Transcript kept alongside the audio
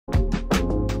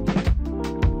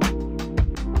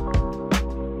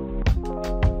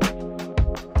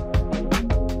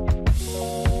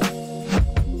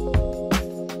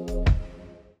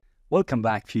Welcome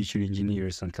back, future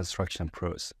engineers and construction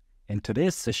pros. In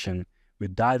today's session, we're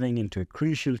diving into a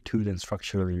crucial tool in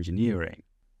structural engineering: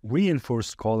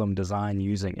 reinforced column design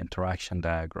using interaction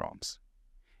diagrams.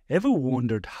 Ever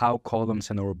wondered how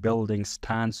columns in our buildings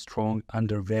stand strong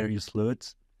under various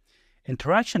loads?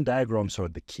 Interaction diagrams are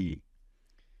the key.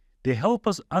 They help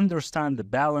us understand the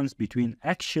balance between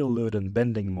axial load and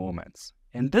bending moments.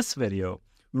 In this video,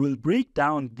 we will break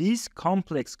down these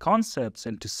complex concepts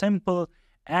into simple,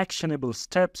 actionable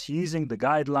steps using the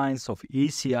guidelines of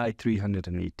ACI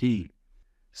 318.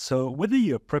 So whether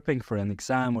you're prepping for an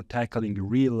exam or tackling a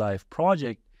real-life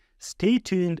project, stay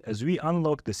tuned as we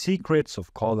unlock the secrets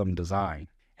of column design.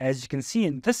 As you can see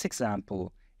in this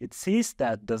example, it says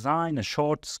that design a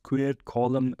short squared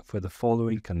column for the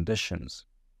following conditions.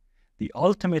 The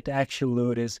ultimate axial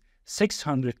load is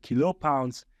 600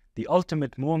 kilopounds, the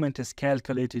ultimate moment is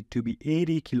calculated to be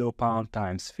 80 kilopounder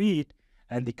times feet,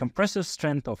 and the compressive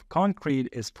strength of concrete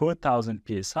is 4,000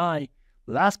 psi.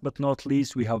 Last but not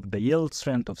least, we have the yield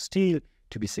strength of steel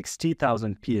to be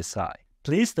 60,000 psi.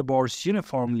 Place the bars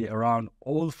uniformly around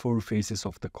all four faces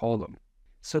of the column.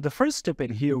 So the first step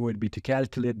in here would be to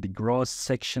calculate the gross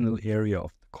sectional area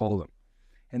of the column.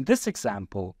 In this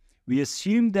example, we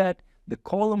assume that the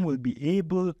column will be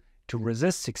able to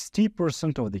resist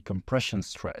 60% of the compression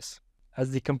stress.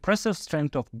 As the compressive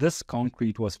strength of this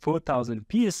concrete was 4,000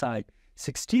 psi,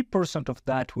 60% of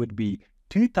that would be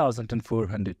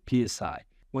 2,400 psi.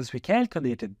 Once we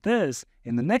calculated this,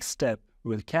 in the next step,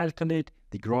 we will calculate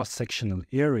the gross sectional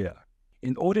area.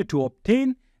 In order to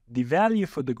obtain the value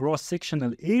for the gross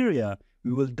sectional area,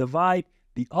 we will divide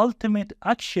the ultimate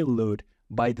axial load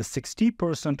by the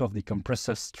 60% of the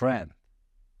compressive strength.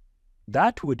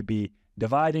 That would be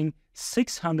dividing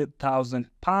 600,000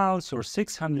 pounds or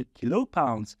 600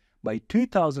 kilopounds by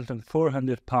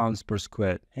 2,400 pounds per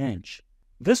square inch.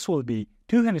 This will be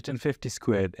 250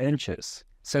 square inches.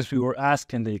 Since we were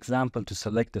asked in the example to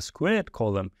select a squared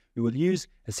column, we will use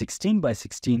a 16 by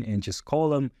 16 inches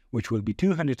column, which will be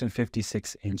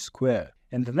 256 inch square.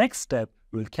 In the next step,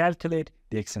 we will calculate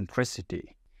the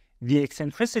eccentricity. The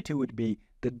eccentricity would be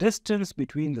the distance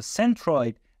between the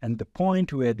centroid and the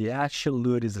point where the axial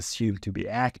load is assumed to be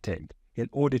acting. In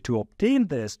order to obtain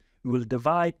this, we will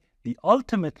divide the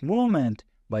ultimate moment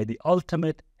by the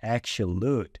ultimate axial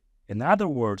load. In other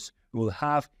words, we will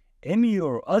have MU,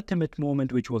 or ultimate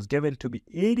moment, which was given to be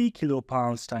 80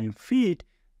 kilopounds times feet,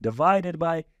 divided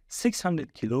by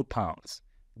 600 kilopounds.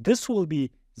 This will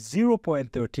be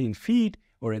 0.13 feet,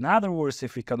 or in other words,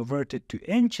 if we convert it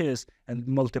to inches and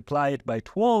multiply it by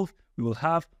 12, we will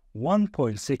have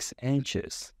 1.6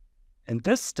 inches. In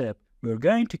this step, we are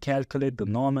going to calculate the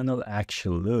nominal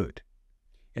axial load.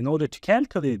 In order to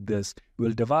calculate this, we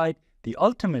will divide the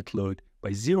ultimate load by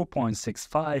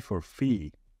 0.65 for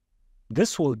feet.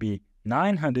 This will be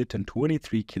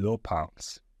 923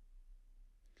 kilopounds.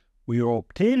 We are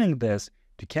obtaining this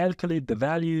to calculate the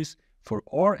values for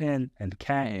Rn and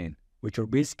Kn, which are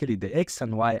basically the x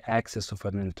and y axis of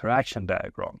an interaction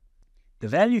diagram. The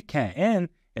value Kn,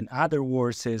 in other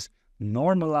words, is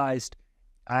normalized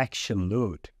axial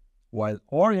load, while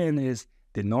Rn is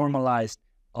the normalized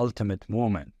ultimate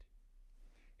moment.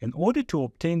 In order to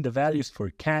obtain the values for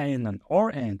Kn and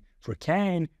Rn, for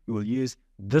Kn, we will use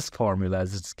this formula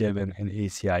as it's given in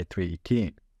ACI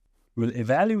 318. We will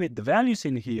evaluate the values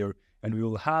in here, and we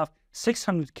will have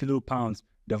 600 kilopounds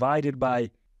divided by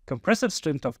compressive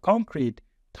strength of concrete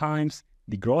times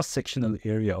the gross sectional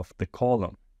area of the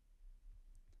column.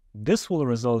 This will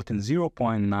result in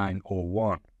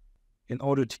 0.901. In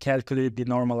order to calculate the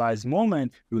normalized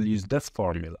moment, we will use this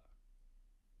formula.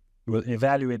 We will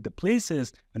evaluate the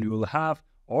places, and we will have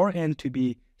Rn to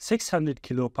be 600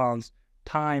 kilopounds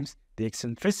times the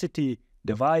eccentricity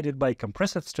divided by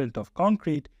compressive strength of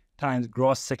concrete times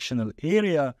gross sectional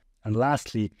area. And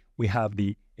lastly, we have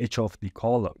the h of the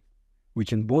column,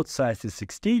 which in both sides is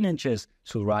 16 inches,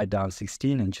 so we'll write down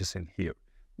 16 inches in here.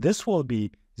 This will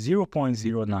be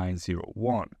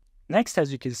 0.0901. Next,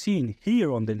 as you can see in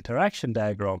here on the interaction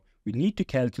diagram, we need to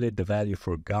calculate the value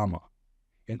for gamma.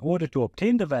 In order to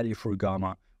obtain the value for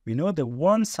gamma, we know that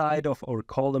one side of our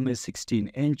column is 16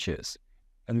 inches,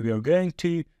 and we are going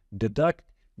to deduct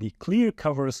the clear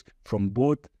covers from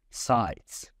both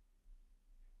sides.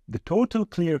 The total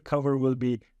clear cover will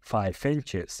be 5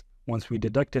 inches. Once we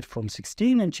deduct it from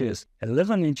 16 inches,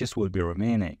 11 inches will be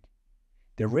remaining.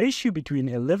 The ratio between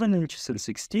 11 inches and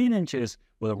 16 inches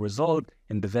will result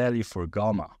in the value for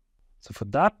gamma. So for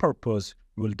that purpose,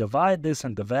 we will divide this,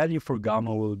 and the value for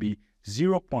gamma will be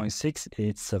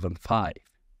 0.6875.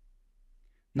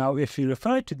 Now, if we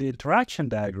refer to the interaction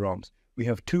diagrams, we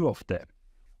have two of them.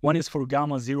 One is for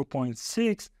gamma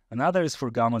 0.6 another is for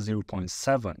gamma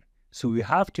 0.7. So we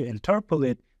have to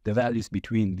interpolate the values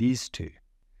between these two.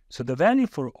 So the value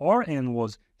for Rn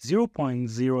was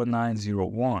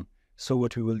 0.0901. So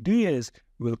what we will do is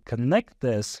we'll connect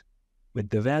this with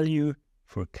the value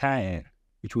for Kn,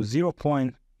 which was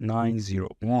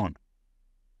 0.901.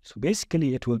 So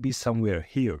basically it will be somewhere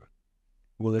here.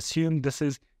 We'll assume this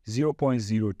is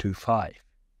 0.025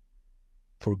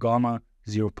 for gamma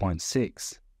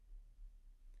 0.6.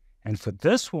 And for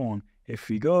this one, if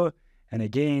we go, and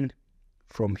again,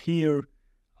 from here,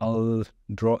 I'll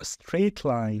draw a straight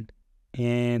line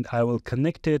and I will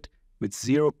connect it with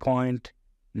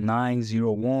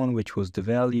 0.901, which was the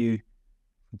value,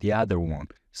 the other one.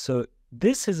 So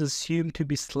this is assumed to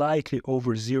be slightly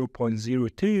over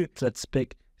 0.02. Let's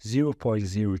pick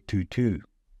 0.022.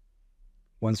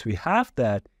 Once we have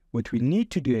that, what we need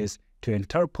to do is to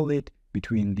interpolate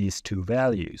between these two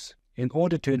values. In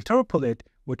order to interpolate,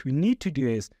 what we need to do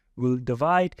is we'll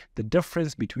divide the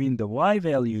difference between the y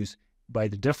values by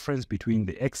the difference between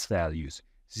the x values.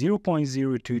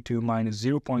 0.022 minus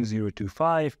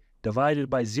 0.025 divided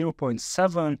by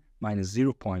 0.7 minus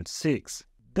 0.6.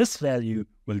 This value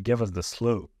will give us the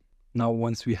slope. Now,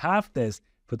 once we have this,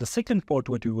 for the second part,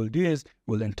 what we will do is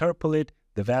we'll interpolate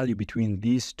the value between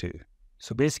these two.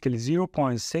 So basically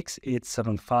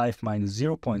 0.6875 minus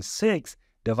 0.6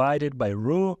 divided by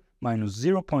rho minus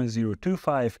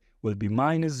 0.025 will be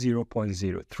minus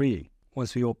 0.03.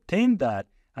 Once we obtain that,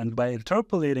 and by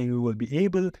interpolating, we will be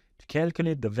able to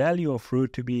calculate the value of rho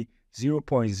to be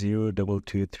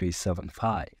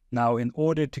 0.022375. Now, in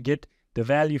order to get the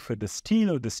value for the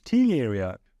steel or the steel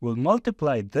area, we'll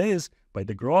multiply this by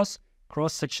the gross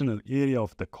cross-sectional area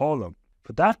of the column.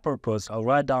 For that purpose, I'll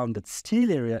write down that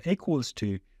steel area equals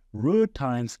to rho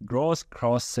times gross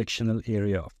cross-sectional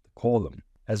area of the column.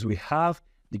 As we have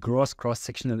the gross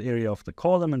cross-sectional area of the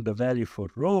column and the value for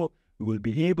rho, we will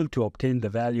be able to obtain the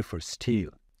value for steel.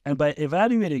 And by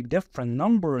evaluating different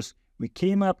numbers, we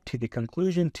came up to the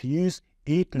conclusion to use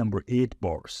number 8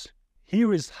 bars.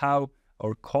 Here is how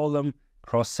our column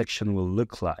cross-section will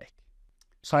look like.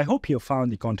 So I hope you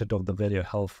found the content of the video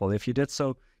helpful. If you did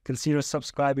so, consider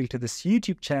subscribing to this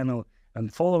YouTube channel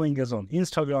and following us on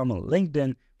Instagram and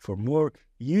LinkedIn for more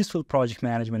useful project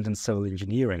management and civil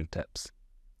engineering tips.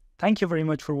 Thank you very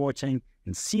much for watching,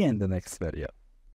 and see you in the next video.